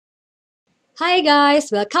Hi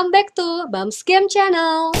guys, welcome back to Bam's Game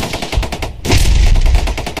channel.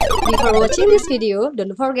 Before watching this video,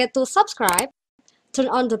 don't forget to subscribe, turn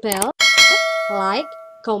on the bell, like,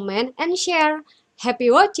 comment, and share.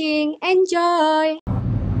 Happy watching, enjoy!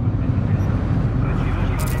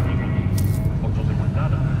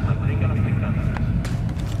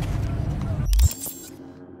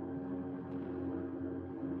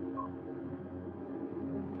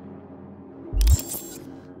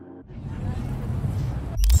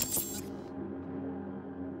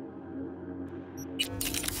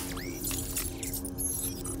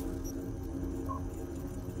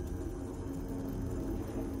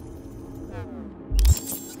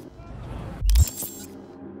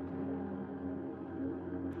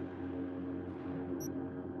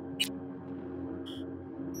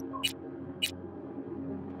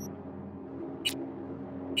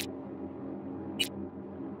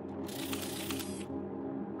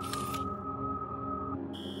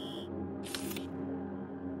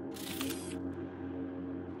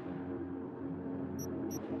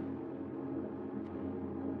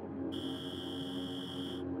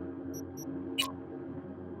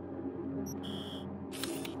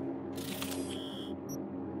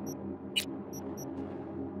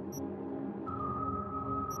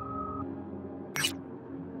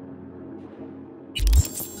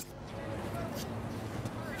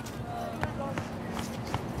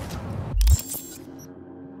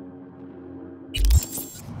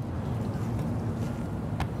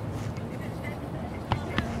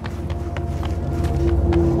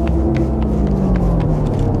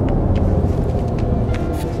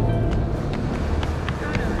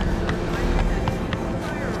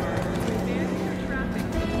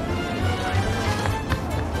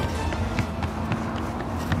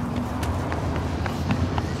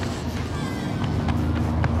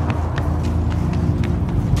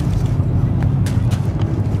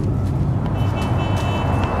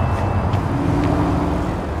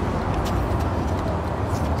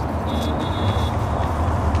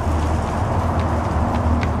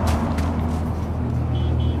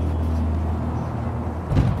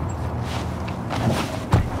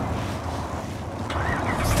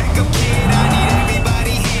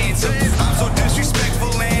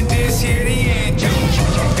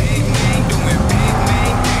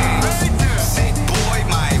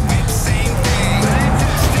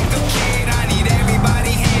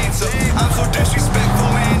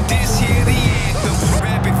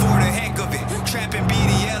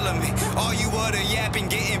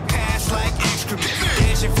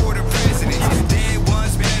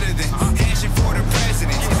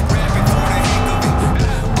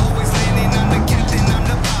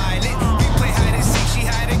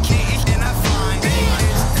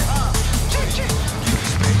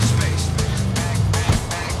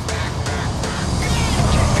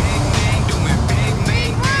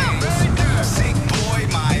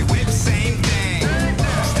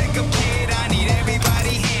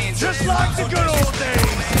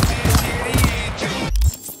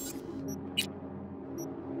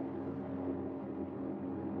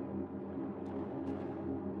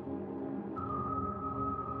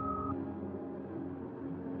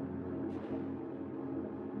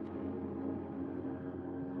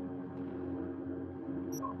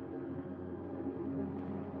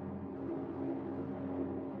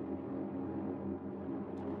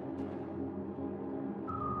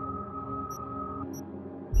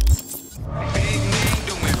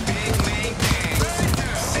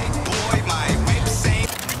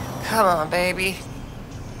 Come on, baby.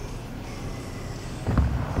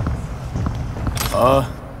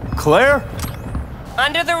 Claire?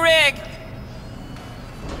 Under the rig.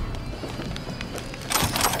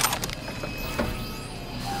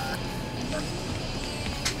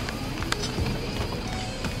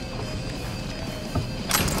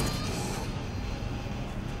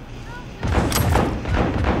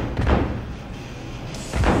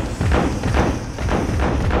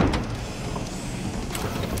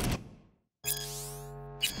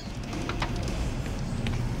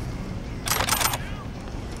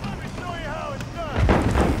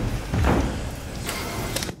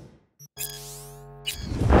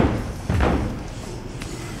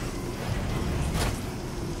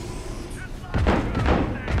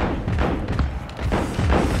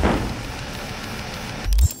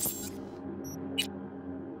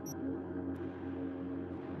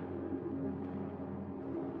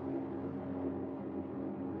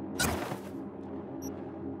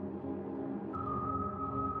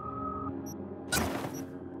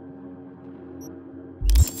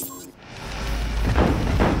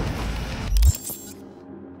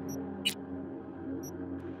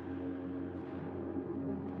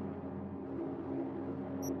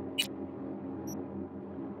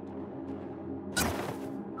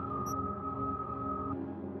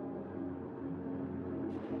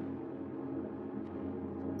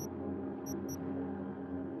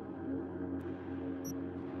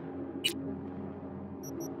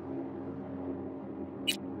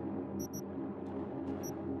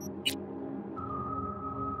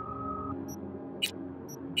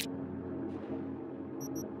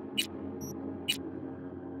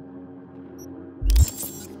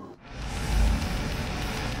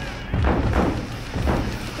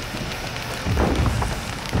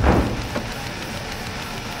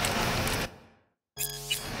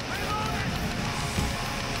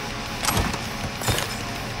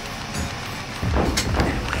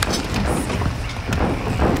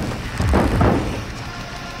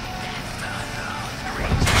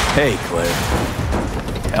 Hey, Claire.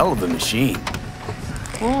 Hell of a machine.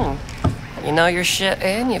 You know your shit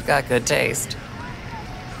and you've got good taste.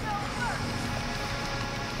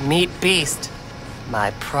 Meet Beast,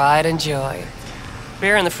 my pride and joy.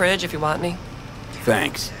 Beer in the fridge if you want me.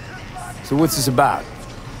 Thanks. So what's this about?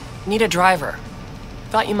 Need a driver.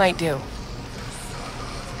 Thought you might do.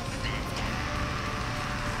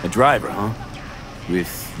 A driver, huh?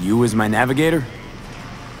 With you as my navigator?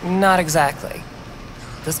 Not exactly.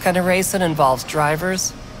 This kind of racing involves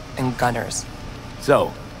drivers and gunners.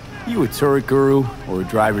 So, you a turret guru or a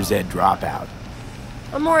driver's ed dropout?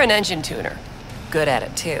 I'm more an engine tuner. Good at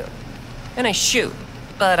it too. And I shoot,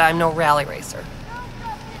 but I'm no rally racer.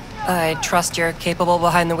 I trust you're capable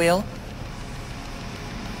behind the wheel?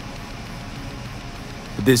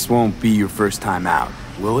 But this won't be your first time out,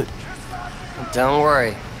 will it? Don't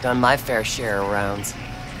worry, done my fair share of rounds.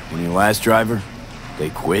 And your last driver?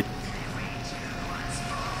 They quit?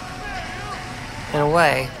 In a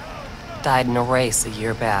way, died in a race a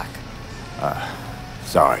year back.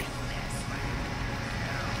 Sorry.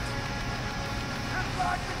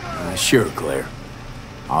 Sure, Claire.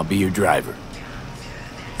 I'll be your driver.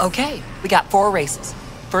 Okay, we got 4 races.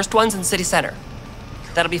 First one's in City Center.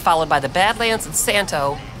 That'll be followed by the Badlands and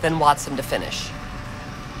Santo, then Watson to finish.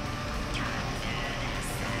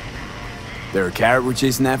 There a carrot we're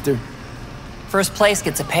chasing after? First place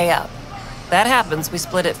gets a payout. That happens, we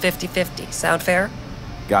split it 50-50. Sound fair?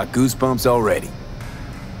 Got goosebumps already.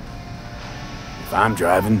 If I'm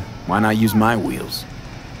driving, why not use my wheels?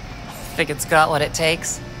 Think it's got what it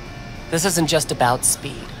takes? This isn't just about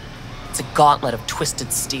speed. It's a gauntlet of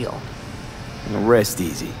twisted steel. Now rest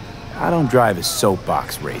easy. I don't drive a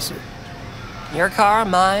soapbox racer. Your car,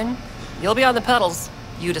 mine. You'll be on the pedals.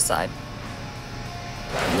 You decide.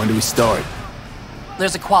 When do we start?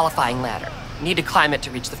 There's a qualifying ladder. Need to climb it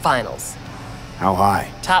to reach the finals. How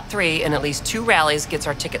high? Top 3 in at least 2 rallies gets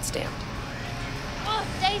our ticket stamped.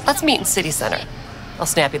 Let's meet in City Center. I'll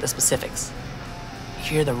snap you the specifics.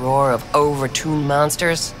 Hear the roar of over-tuned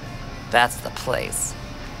monsters? That's the place.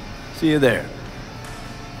 See you there.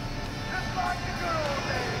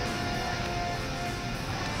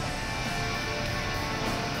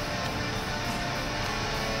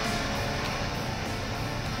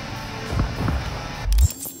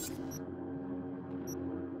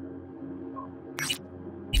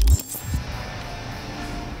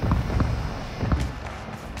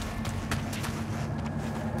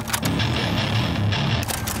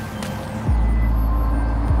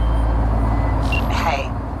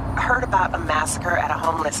 Massacre at a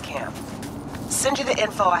homeless camp. Send you the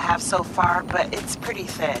info I have so far, but it's pretty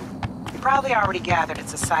thin. You probably already gathered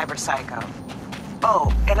it's a cyber psycho.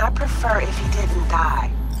 Oh, and I prefer if he didn't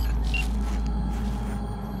die.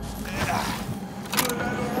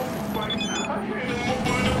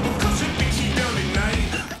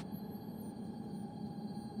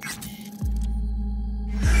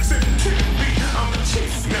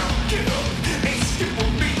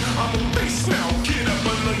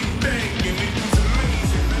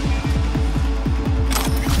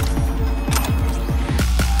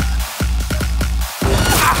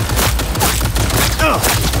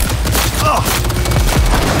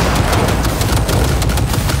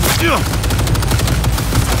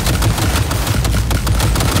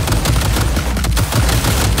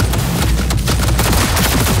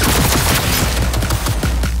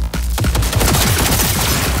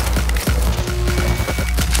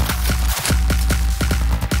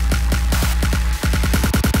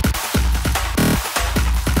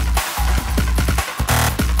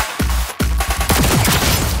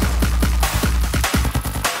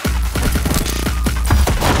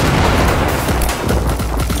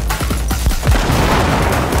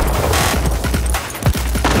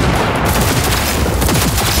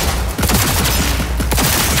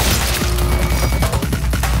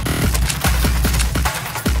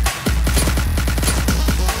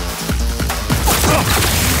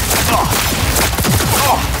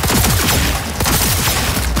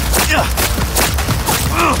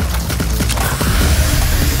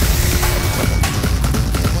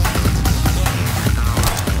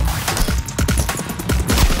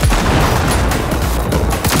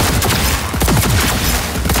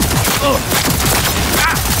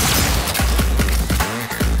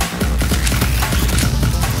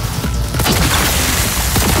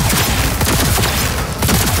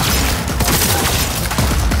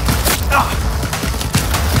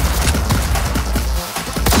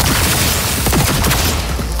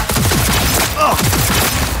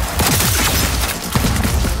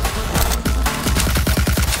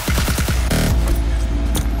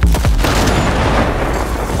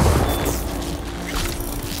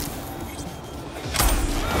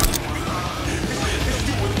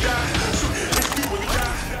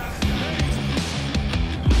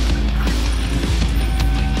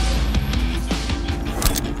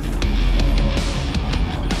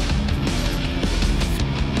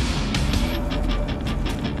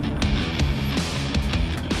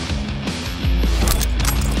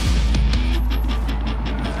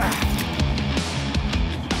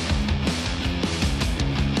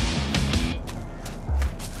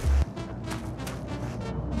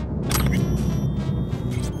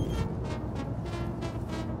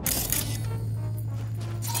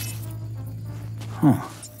 Huh.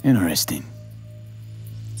 Interesting.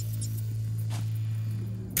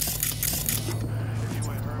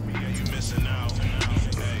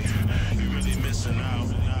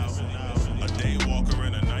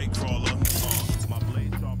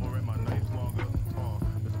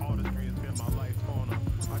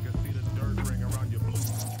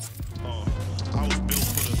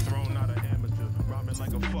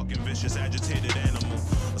 Vicious, agitated animal,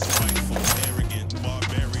 a spiteful, arrogant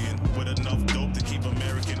barbarian with enough dope to keep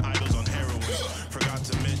American idols on heroin. Forgot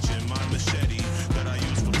to mention my machete that I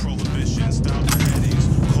use for prohibition, style for headaches.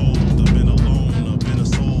 Cold, I've been alone, I've been a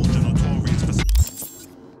soldier, notorious for.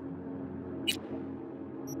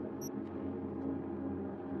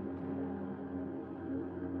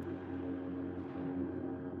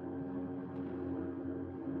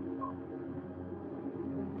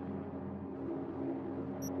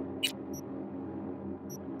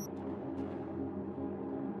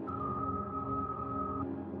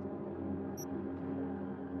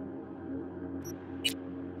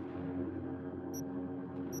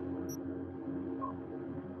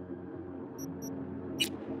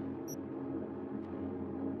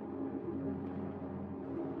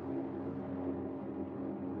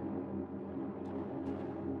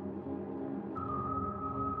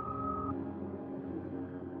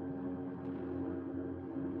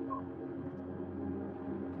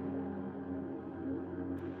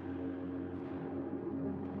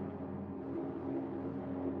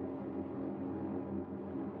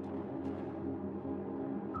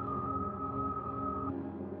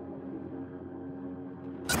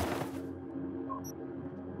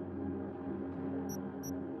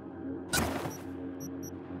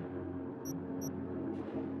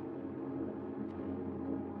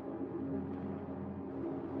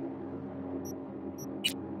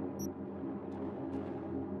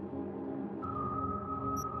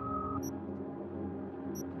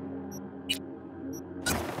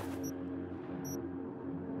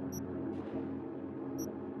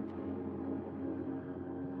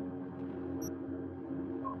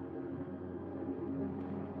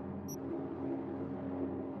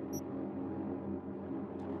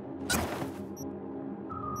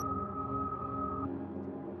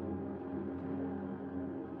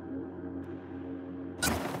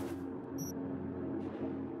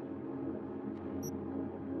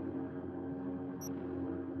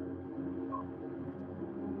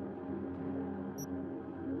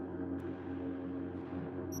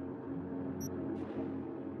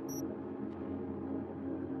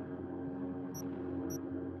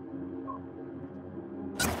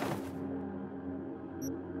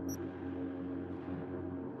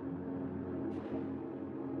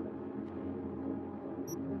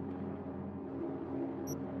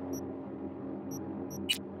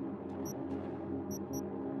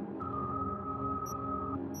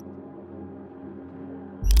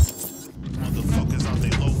 Motherfuckers out they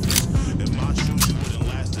loafers. If my shoes you wouldn't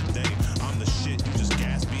last a day. I'm the shit, you just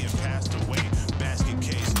gas being passed away. Basket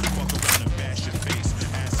case, fuck around and bash your face.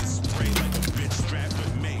 Acid spray like a bitch strapped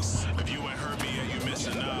with mace. If you ain't heard me yet, you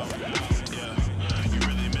missing out. Yeah, you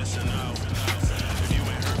really missing out. If you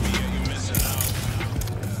ain't heard me yet, you missing out.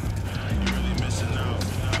 You really missing out.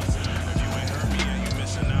 If you ain't heard me yet, you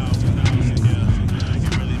missing out. Yeah, you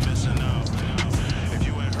really missing out. If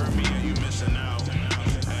you ain't heard me yet, you missing out.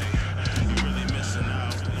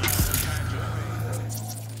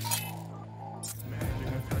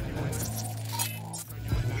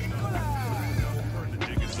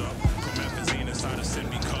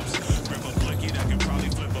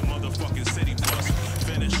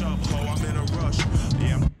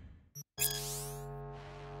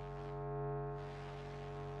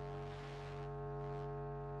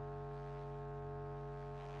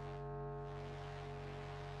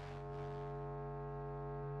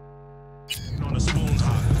 On a spoon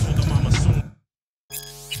hot, told them I'm a soon.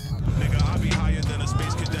 Nigga, I be higher than a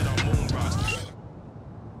space cadet on moon rocks.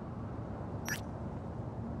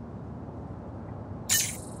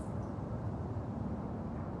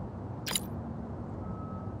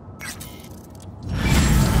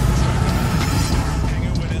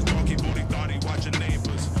 Hanging with his donkey booty, thought he watching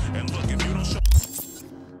Neighbors. And look, if you don't show.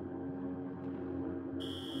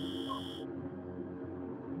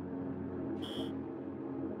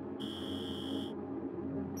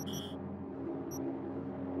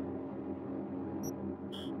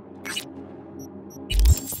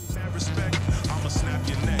 Respect, I'ma snap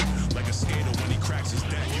your neck like a skater when he cracks his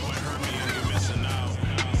deck. You ain't heard me and you're missing out.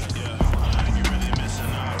 Yeah, you really missing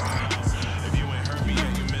out. If you ain't heard me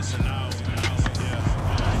yet, you're missing out. Yeah,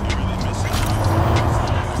 you really missing out.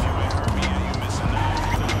 If you ain't heard me yet, you're missing out.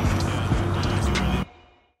 Yeah, you really.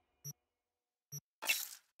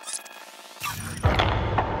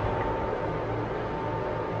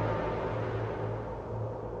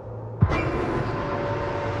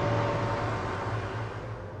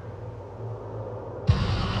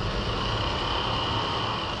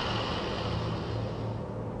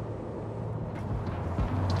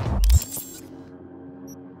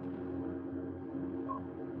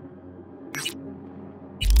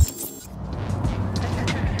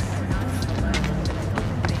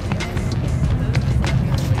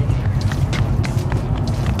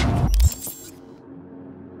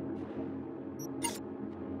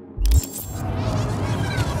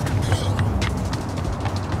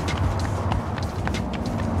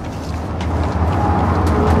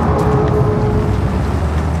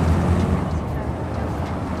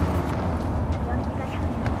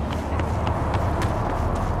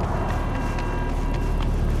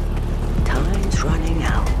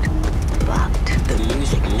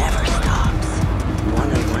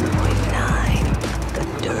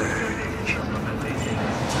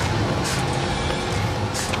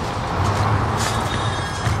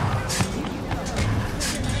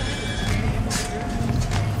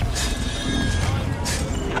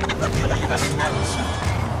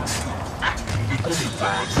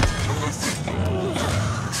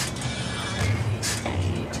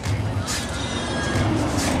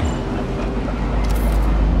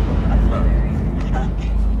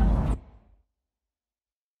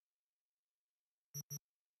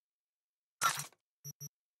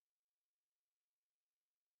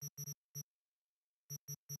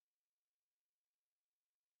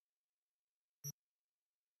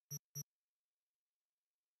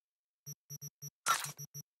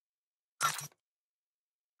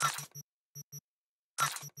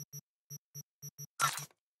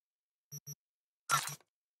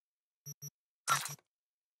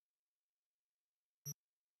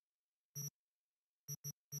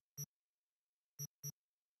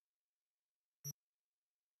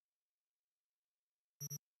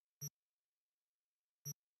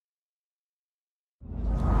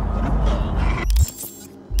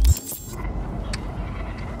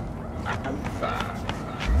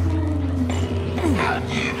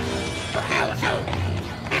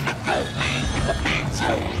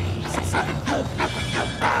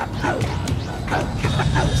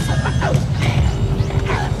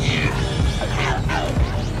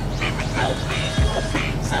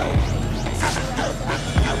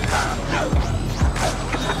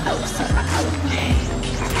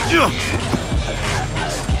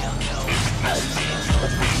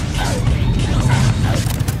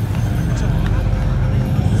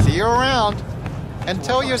 See you around. And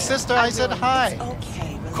tell your sister I said hi.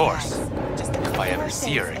 Of course. If I ever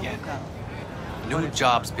see her again. New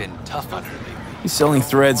job's been tough on her lately. He's selling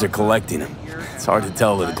threads or collecting them. It's hard to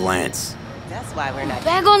tell at a glance. That's why we're not.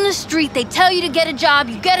 Back on the street, they tell you to get a job,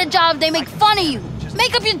 you get a job, they make fun of you.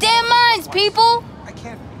 Make up your damn minds, people! I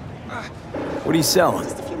can't. What are you selling?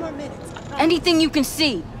 Just a few more minutes. Anything you can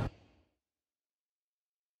see.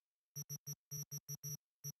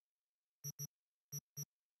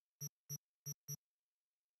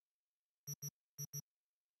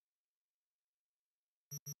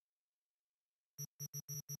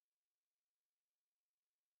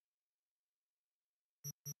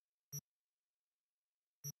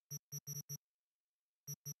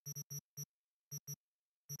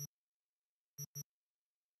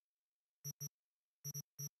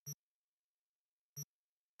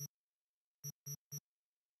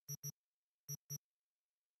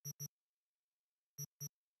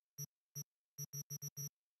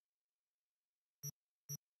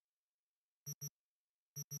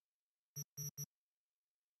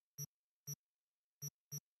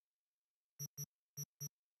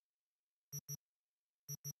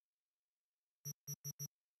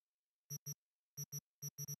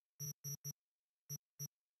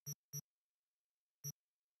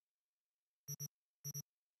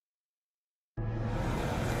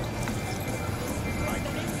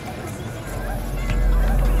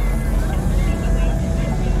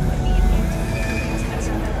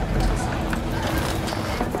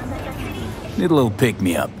 Need a little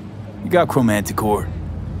pick-me-up. You got chromanticore?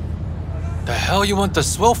 The hell you want the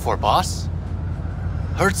swill for, boss?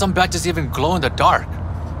 Heard some batches even glow in the dark.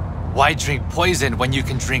 Why drink poison when you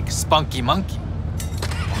can drink spunky monkey?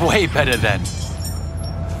 Way better then.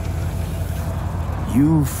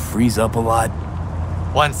 You freeze up a lot?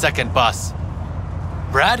 1 second, boss.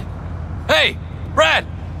 Brad? Hey, Brad!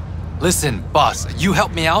 Listen, boss, you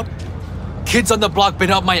help me out? Kids on the block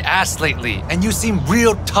been up my ass lately, and you seem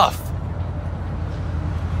real tough.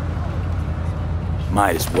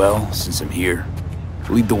 Might as well, since I'm here.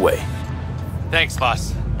 Lead the way. Thanks,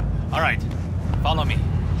 boss. All right, follow me.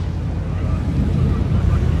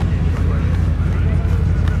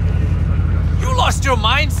 You lost your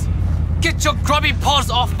minds? Get your grubby paws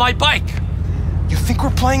off my bike! You think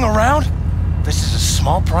we're playing around? This is a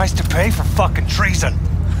small price to pay for fucking treason.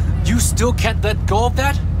 You still can't let go of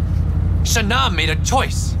that? Shana made a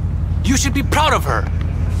choice. You should be proud of her.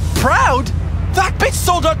 Proud? That bitch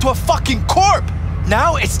sold out to a fucking corp!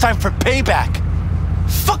 Now it's time for payback.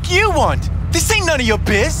 Fuck you want? This ain't none of your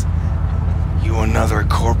biz. You another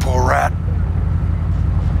corporal rat?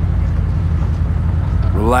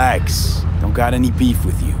 Relax. Don't got any beef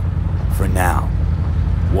with you. For now.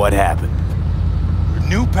 What happened? Your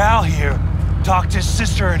new pal here talked his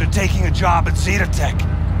sister into taking a job at Zotac.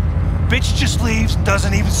 Bitch just leaves and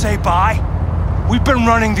doesn't even say bye. We've been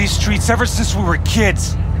running these streets ever since we were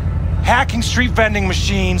kids. Hacking street vending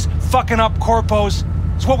machines, fucking up corpos.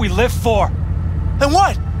 It's what we live for. And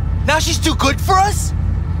what? Now she's too good for us?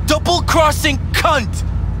 Double-crossing cunt!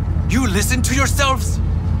 You listen to yourselves?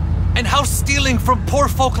 And how stealing from poor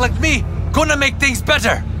folk like me gonna make things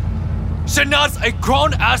better? Shana's a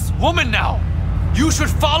grown-ass woman now. You should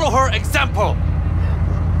follow her example.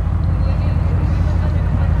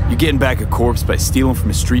 You getting back a corpse by stealing from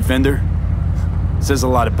a street vendor? Says a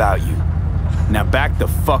lot about you. Now back the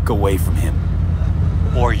fuck away from him.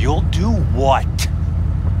 Or you'll do what?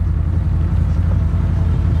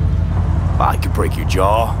 I could break your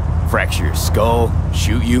jaw, fracture your skull,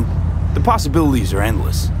 shoot you. The possibilities are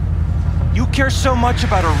endless. You care so much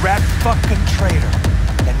about a rat fucking traitor,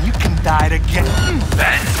 then you can die to get...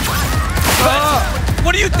 Ben! Ben!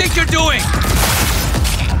 What do you think you're doing?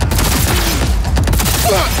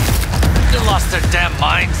 They lost their damn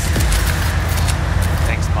minds.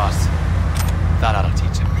 Thanks, boss. Thought I'd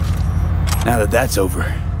teach him. Now that that's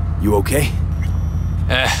over, you okay?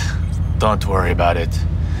 Don't worry about it.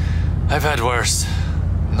 I've had worse.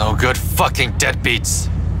 No good fucking deadbeats.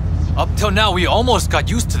 Up till now, we almost got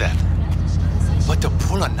used to them. But to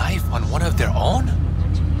pull a knife on one of their own?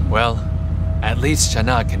 Well, at least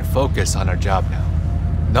Shana can focus on her job now.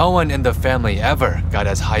 No one in the family ever got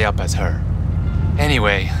as high up as her.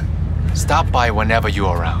 Anyway, stop by whenever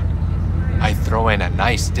you're around. I throw in a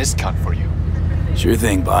nice discount for you. Sure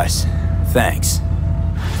thing, boss. Thanks.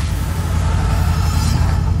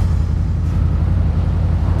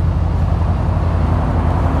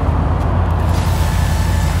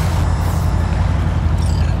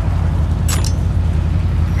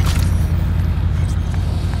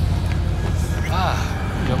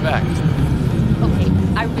 back. Okay,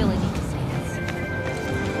 I really need to say this.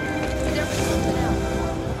 There was something else.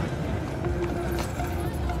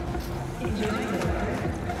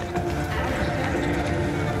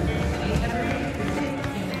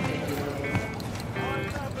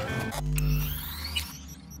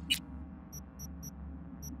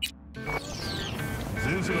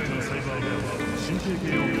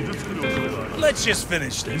 Let's just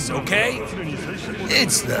finish this, okay?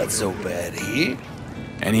 It's not so bad here.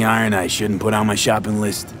 Any iron I shouldn't put on my shopping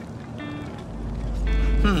list?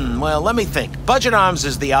 Well, let me think. Budget arms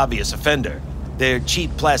is the obvious offender. Their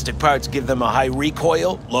cheap plastic parts give them a high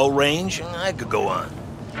recoil, low range. I could go on.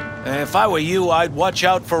 If I were you, I'd watch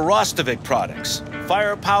out for Rostovic products.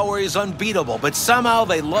 Firepower is unbeatable, but somehow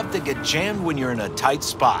they love to get jammed when you're in a tight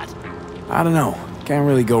spot. I don't know. Can't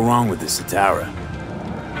really go wrong with the Satara.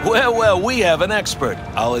 Well, we have an expert.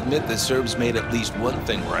 I'll admit the Serbs made at least one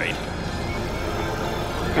thing right.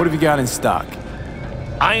 What have you got in stock?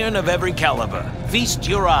 Iron of every caliber. Feast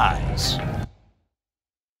your eyes.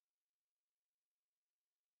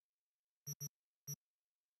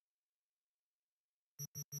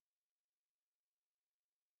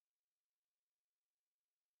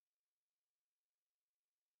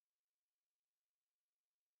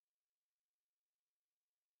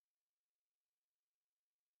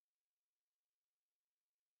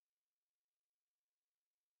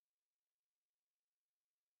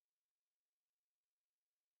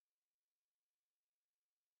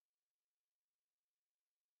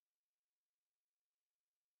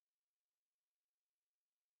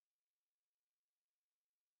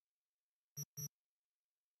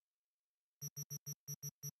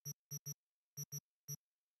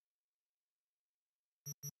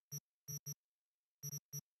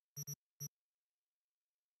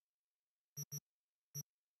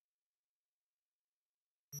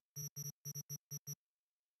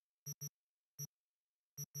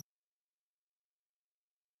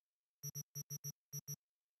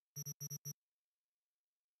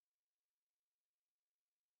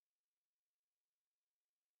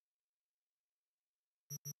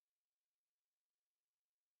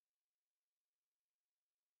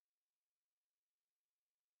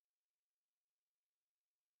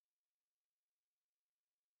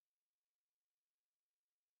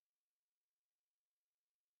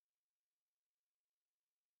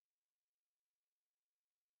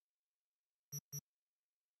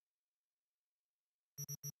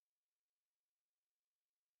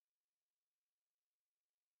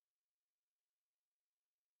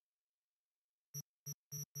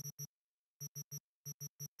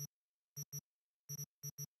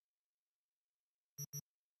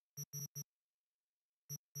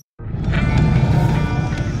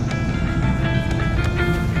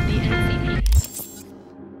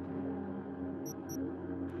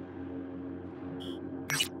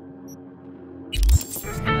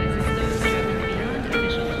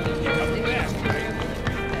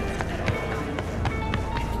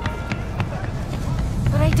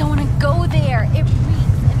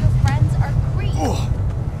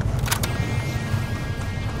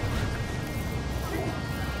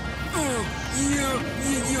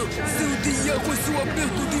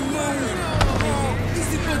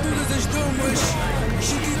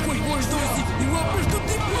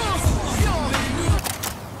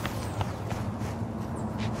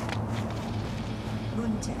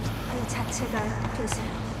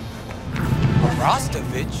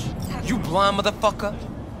 Rostovich? You blind motherfucker?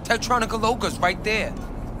 Tetronica Loga's right there.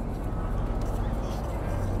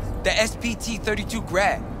 The SPT-32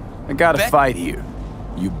 Grad. I got a fight here.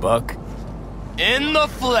 You buck? In the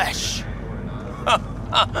flesh.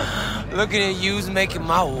 Looking at you's making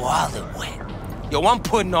my wallet wet. Yo, I'm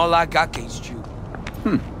putting all I got against you.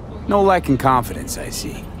 No lack in confidence, I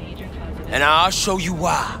see. And I'll show you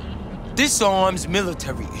why. This arm's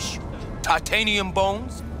military issue. Titanium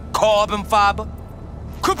bones, carbon fiber.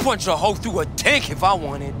 Could punch a hole through a tank if I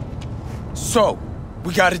wanted. So,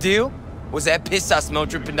 we got a deal? Was that piss I smell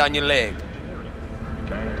dripping down your leg?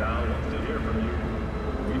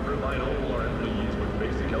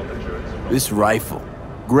 This rifle,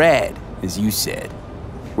 Grad, as you said.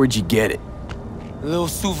 Where'd you get it? A little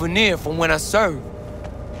souvenir from when I served.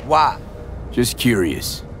 Why? Just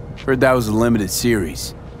curious. Heard that was a limited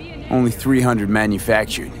series. Only 300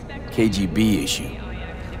 manufactured. KGB issue.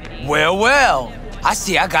 Well. I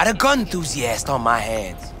see I got a gun enthusiast on my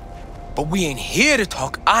hands. But we ain't here to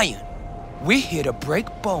talk iron. We're here to break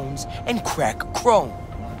bones and crack chrome.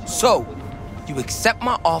 So, you accept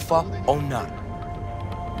my offer or not?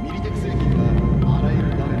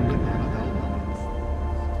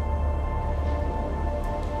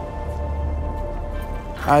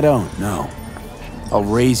 I don't know. I'll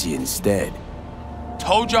raise you instead.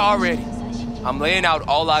 Told you already. I'm laying out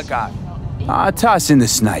all I got. Toss in the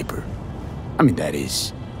sniper. I mean, that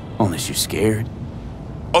is, unless you're scared.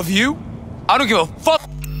 Of you? I don't give a fuck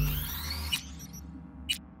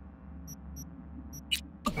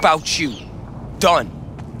about you. Done.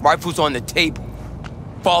 Rifle's on the table.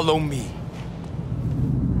 Follow me.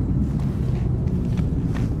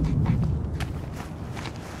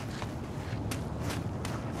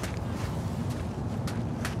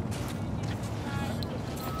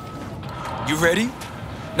 You ready?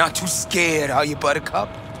 Not too scared, are you, Buttercup?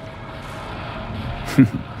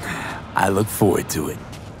 I look forward to it.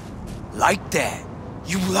 Like that.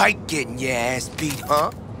 You like getting your ass beat,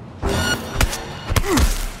 huh?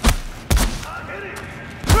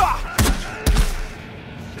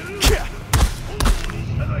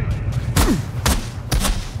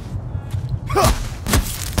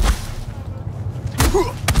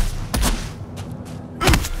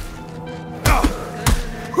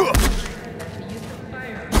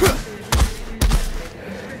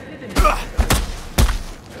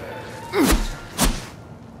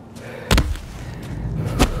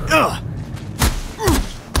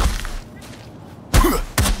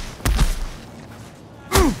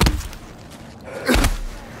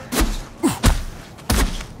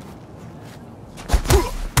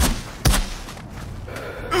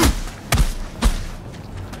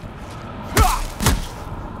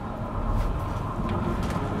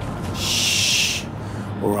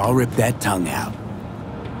 Or I'll rip that tongue out.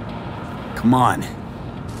 Come on.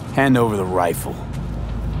 Hand over the rifle.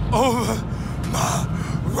 Over my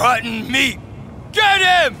rotten meat! Get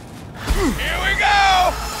him! Here we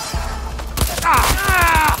go!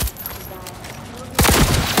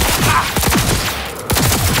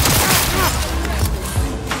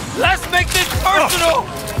 Let's make this personal!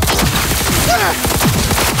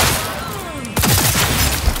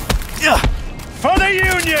 For the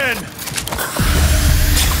Union!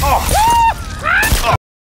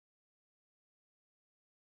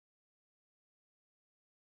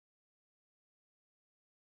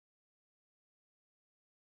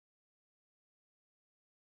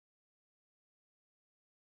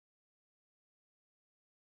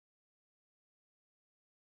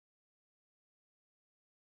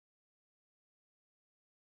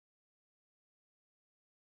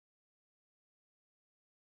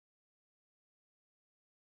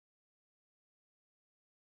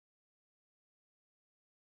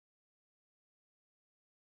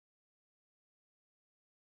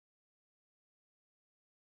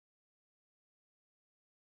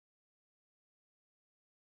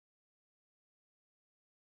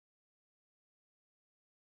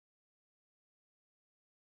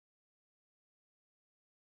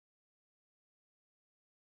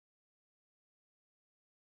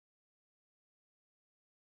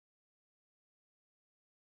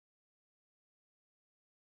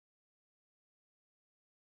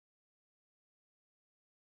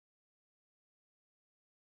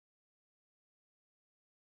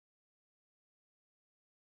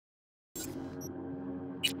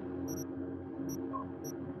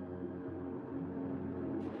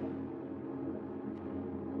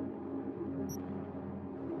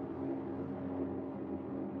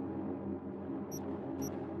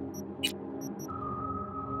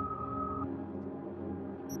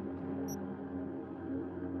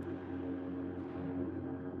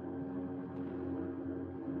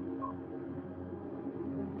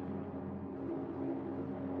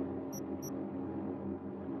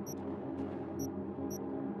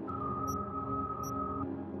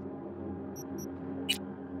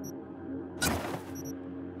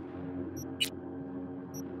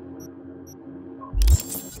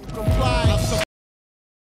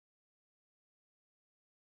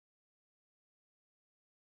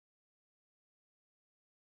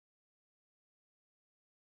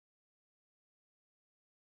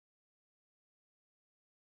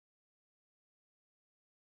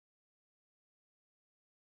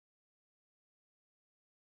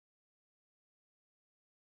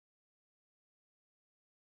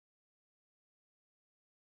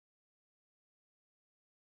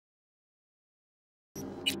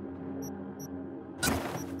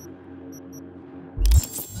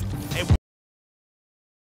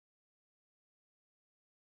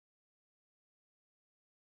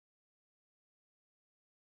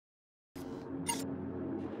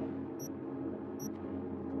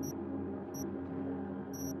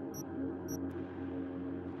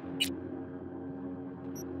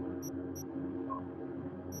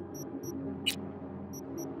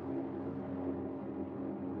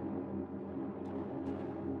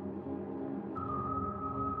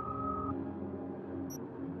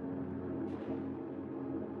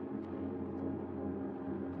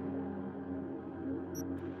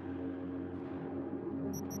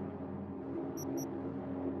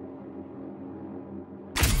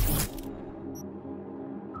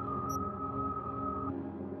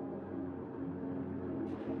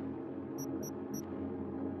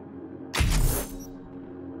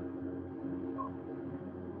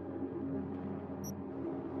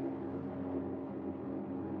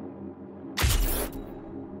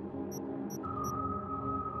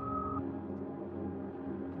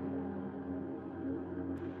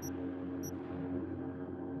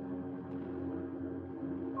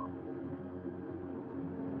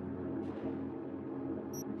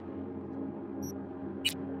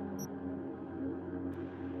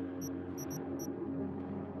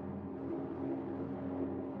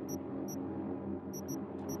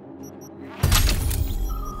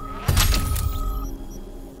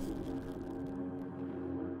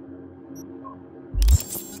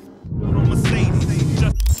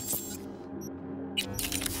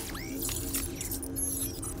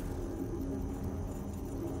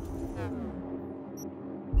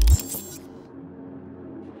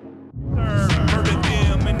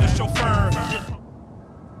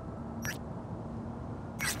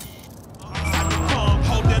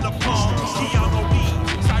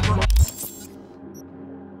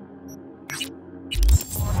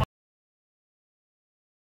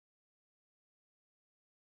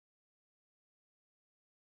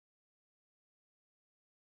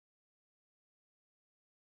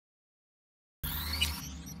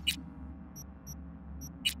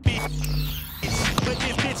 But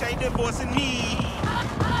this bitch ain't divorcing me.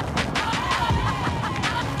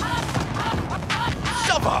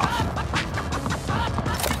 Shove off.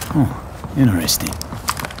 Oh, interesting.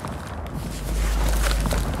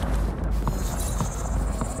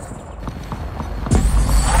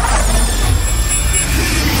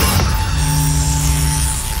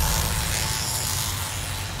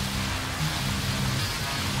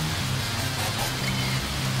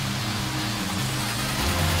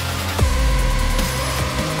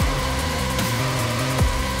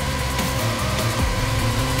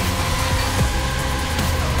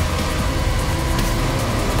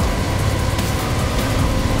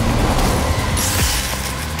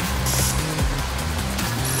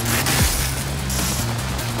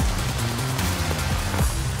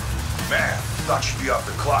 Thought you'd be off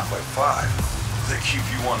the clock by 5. They keep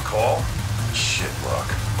you on call? Shit luck.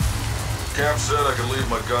 Cap said I could leave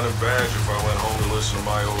my gun and badge if I went home to listen to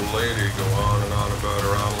my old lady go on and on about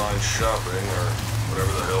her online shopping or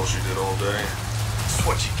whatever the hell she did all day. It's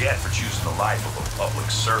what you get for choosing the life of a public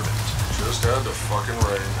servant. Just had to fucking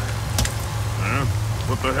rain. Huh?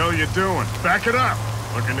 What the hell you doing? Back it up!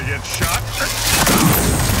 Looking to get shot?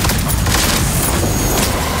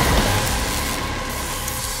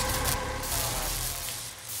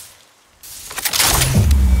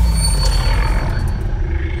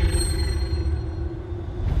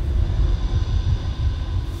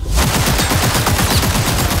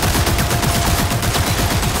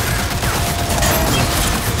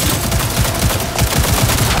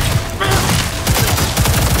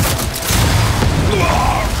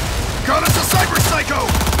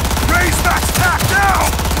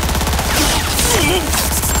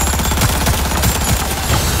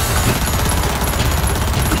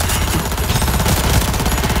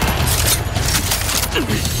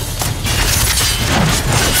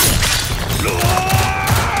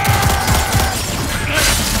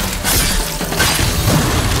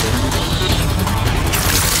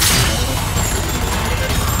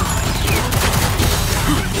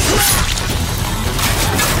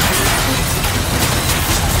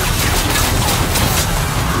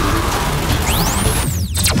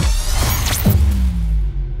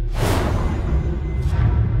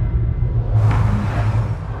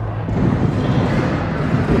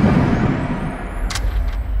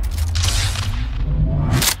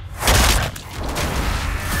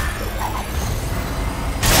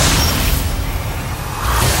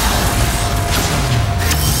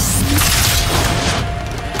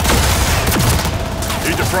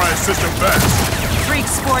 System fast. Freak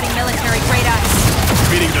sporting military-grade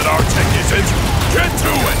ice. Meaning that our tech isn't? Get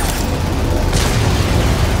to it!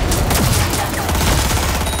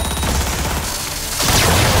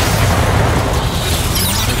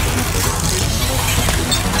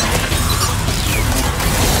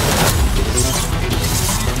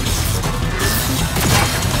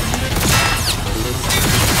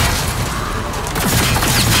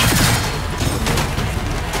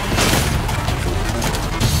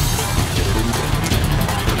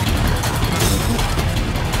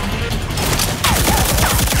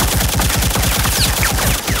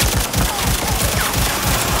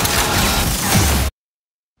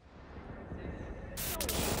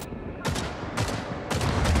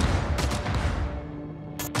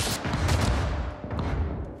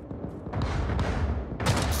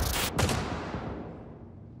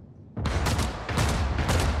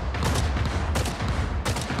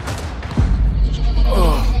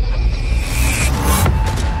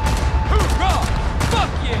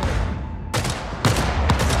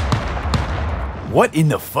 What in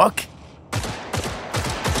the fuck?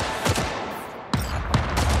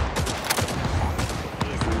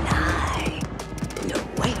 No,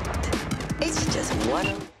 wait. It's just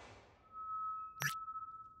one.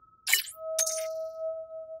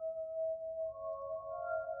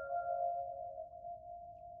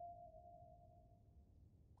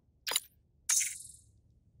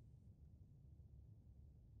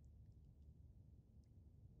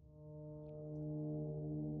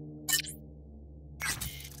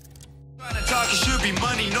 Talking should be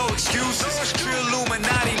money, no excuses. True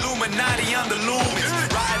Illuminati, Illuminati, I'm the Lumens.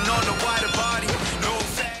 Riding on the wider body, no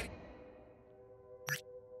fatty.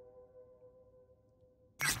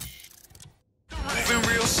 Moving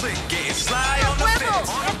real slick, getting sly on the fence.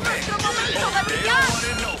 They don't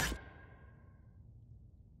wanna know.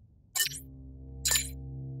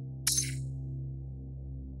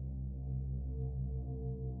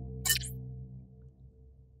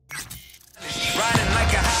 Riding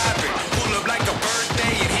like a hybrid, pull up like a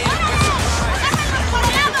birthday and hit it with surprise.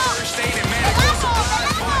 First aid and medical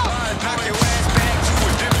supplies, knock your ass back to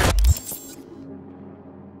a different.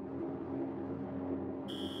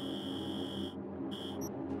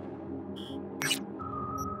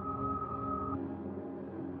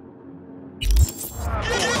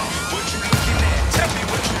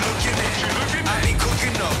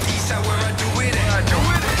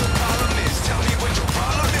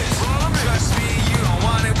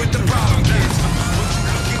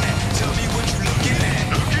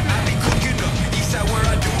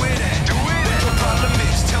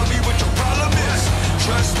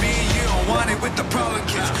 Trust me, you don't want it with the problem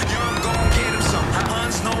kids. Young gon' get him some.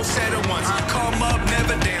 Huns, no set of ones. Come up,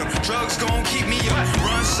 never down. Drugs gon' keep me up.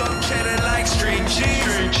 Run some cheddar like string cheese.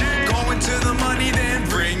 Going to the money, then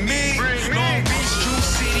bring me. Long Beach, True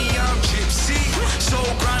City, I'm gypsy. So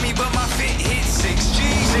grimy, but my fit hit 6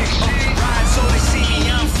 G's. Ride so they see me,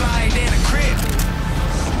 I'm flying in a crib.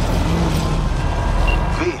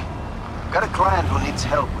 V, got a client who needs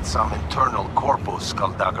help with some internal corpo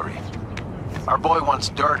skullduggery. Our boy wants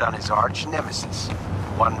dirt on his arch nemesis,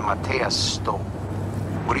 one Mateus Stowe.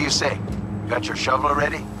 What do you say? Got your shovel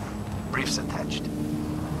ready? Briefs attached.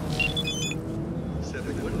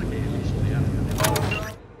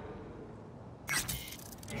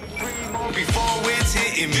 Before it's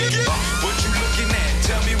hitting me. What you looking at?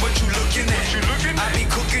 Tell me what you looking at. I be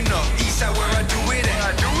cooking up east side where I do it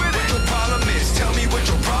at. What your problem is? Tell me what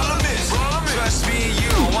your problem is. Trust me, you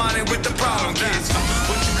don't want it with the problem kids.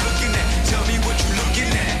 What you looking at? Tell me what you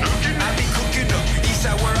looking at. I be cooking up east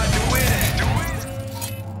side where I do it at.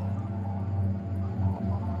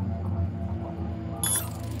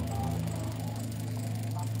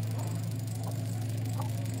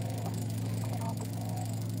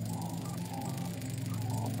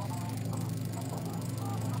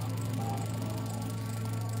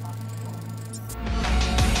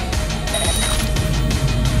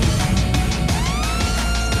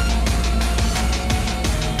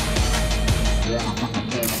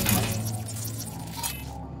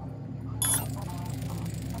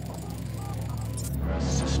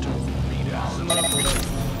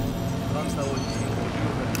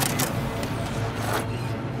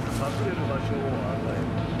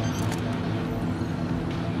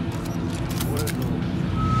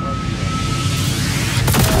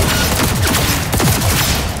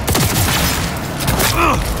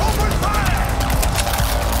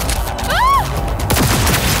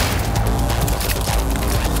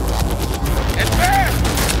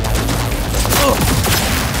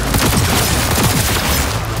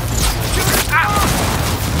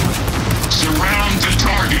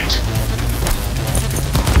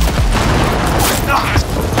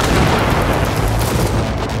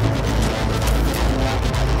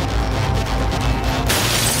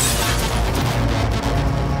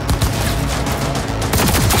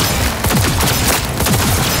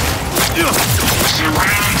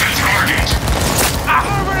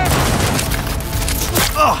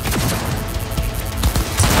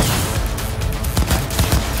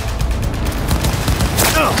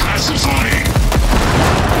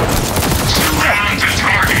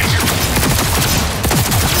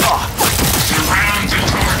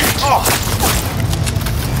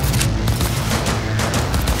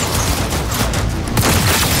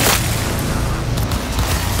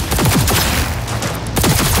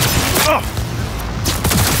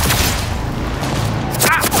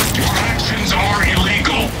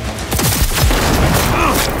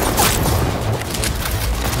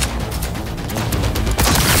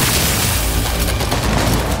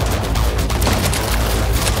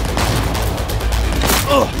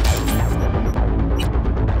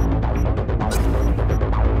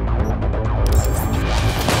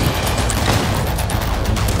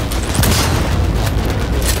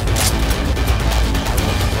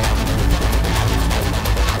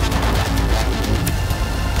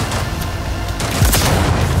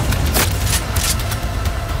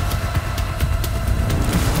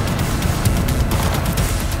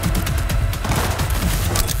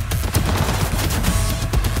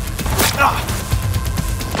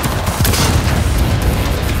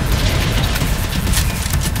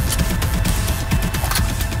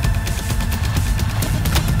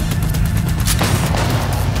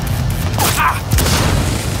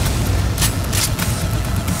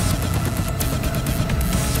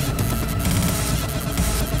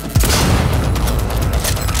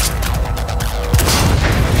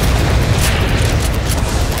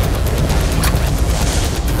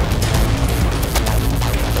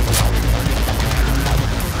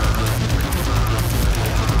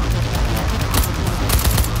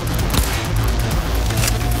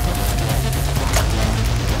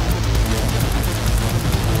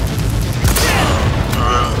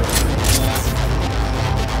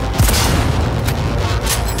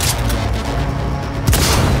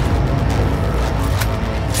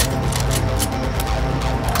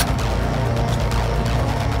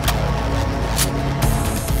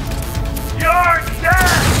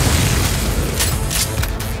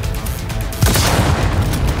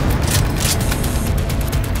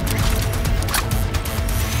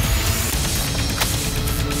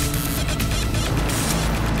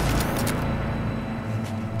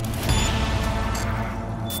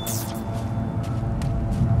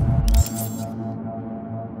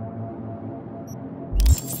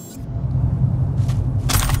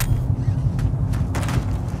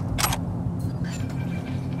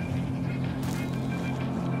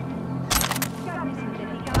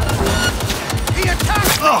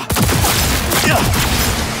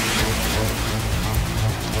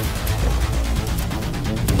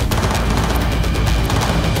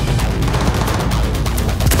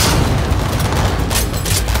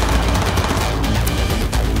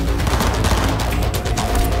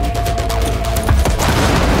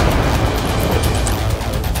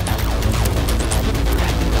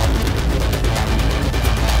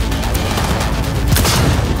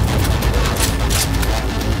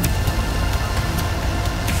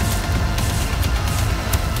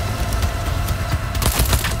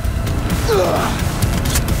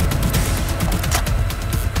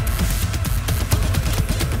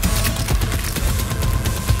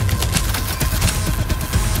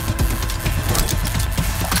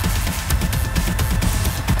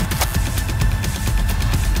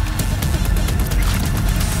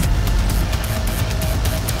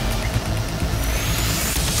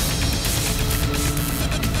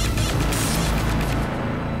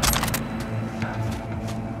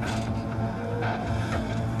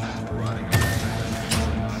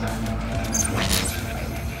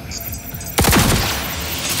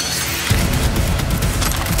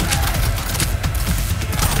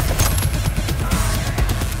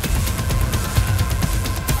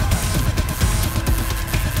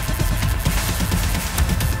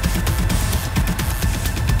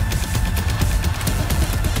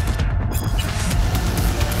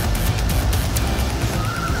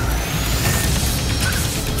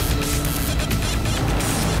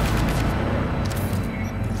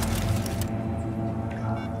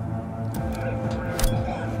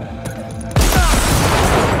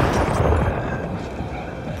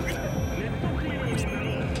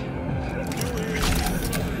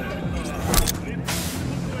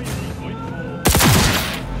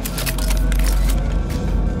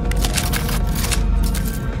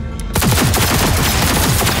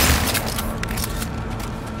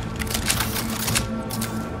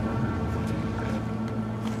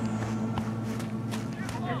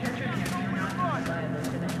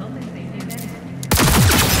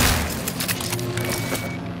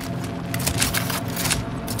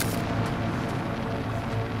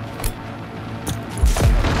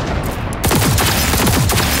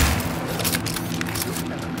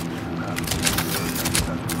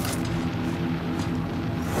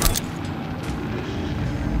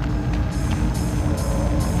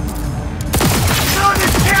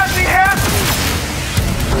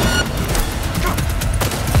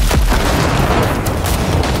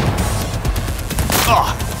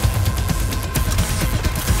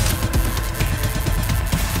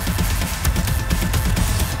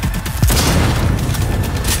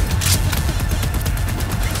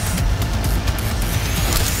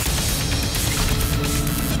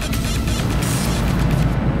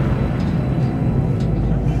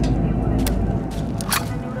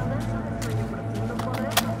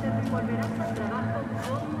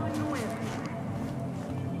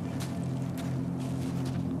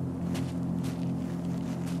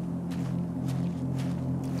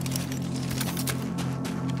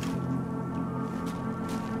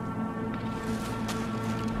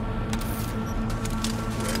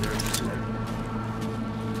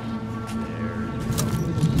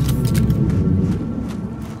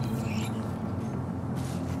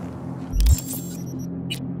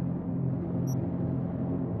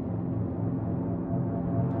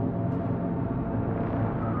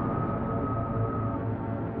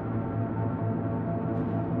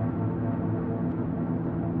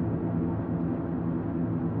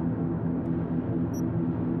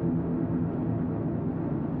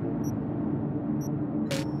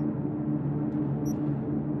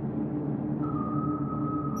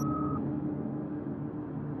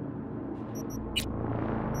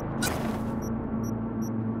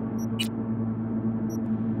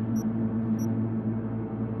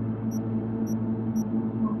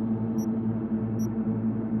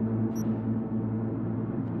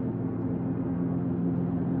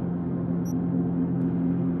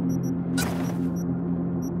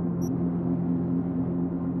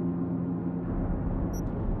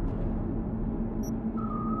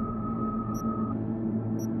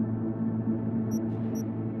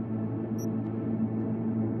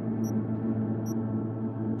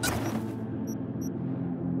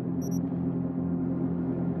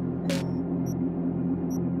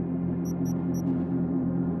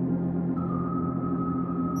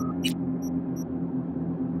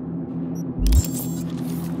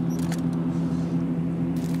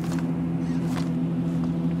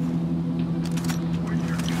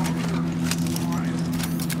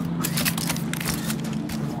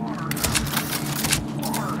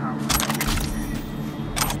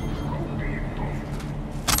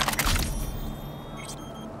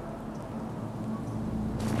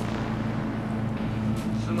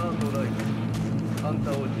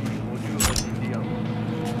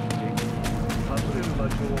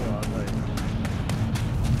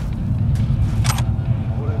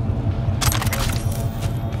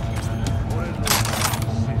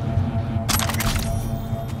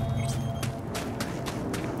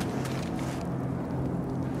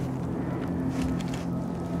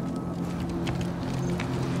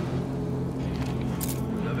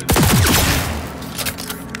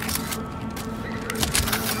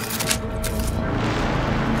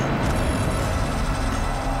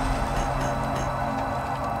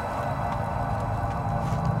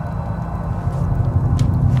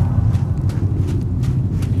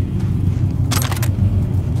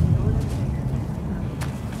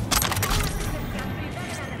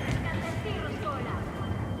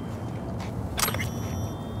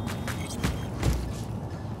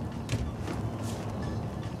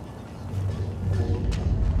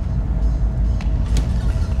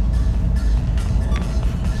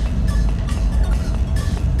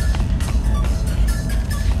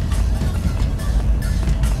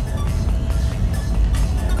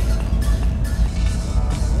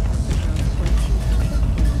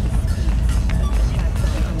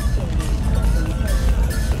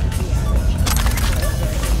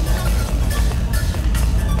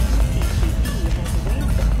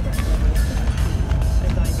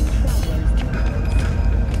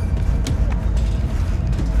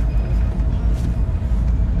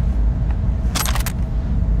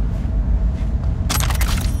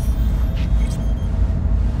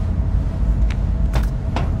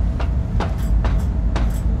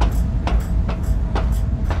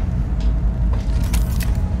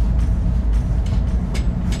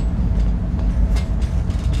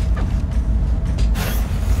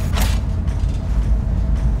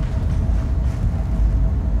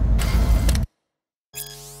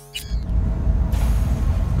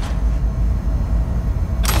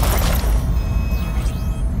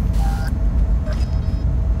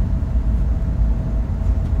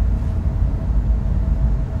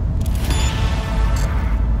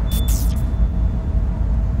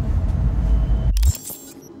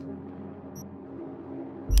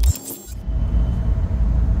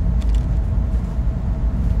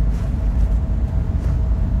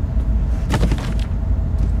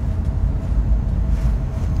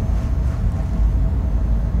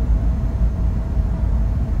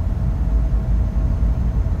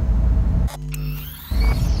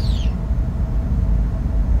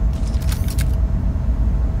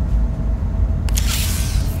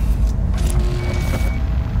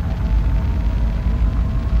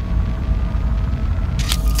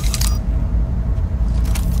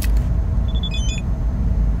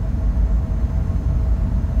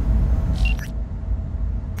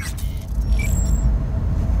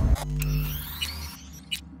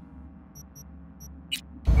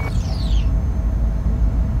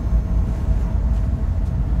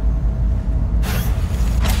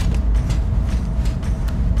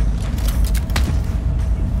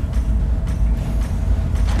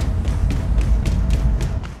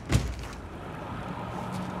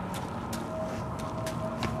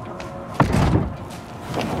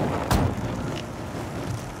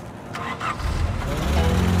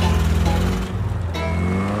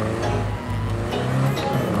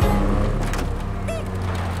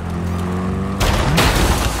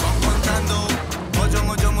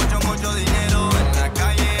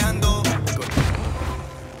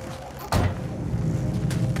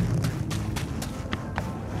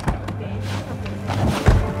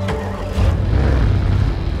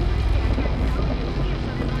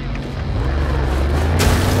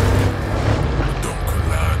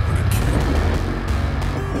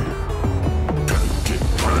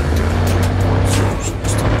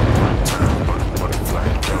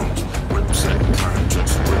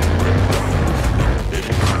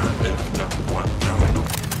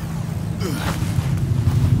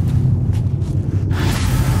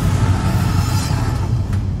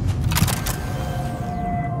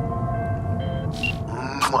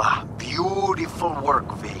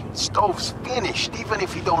 V. Stove's finished, even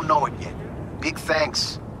if you don't know it yet. Big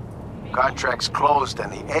thanks. Contract's closed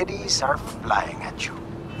and the eddies are flying at you.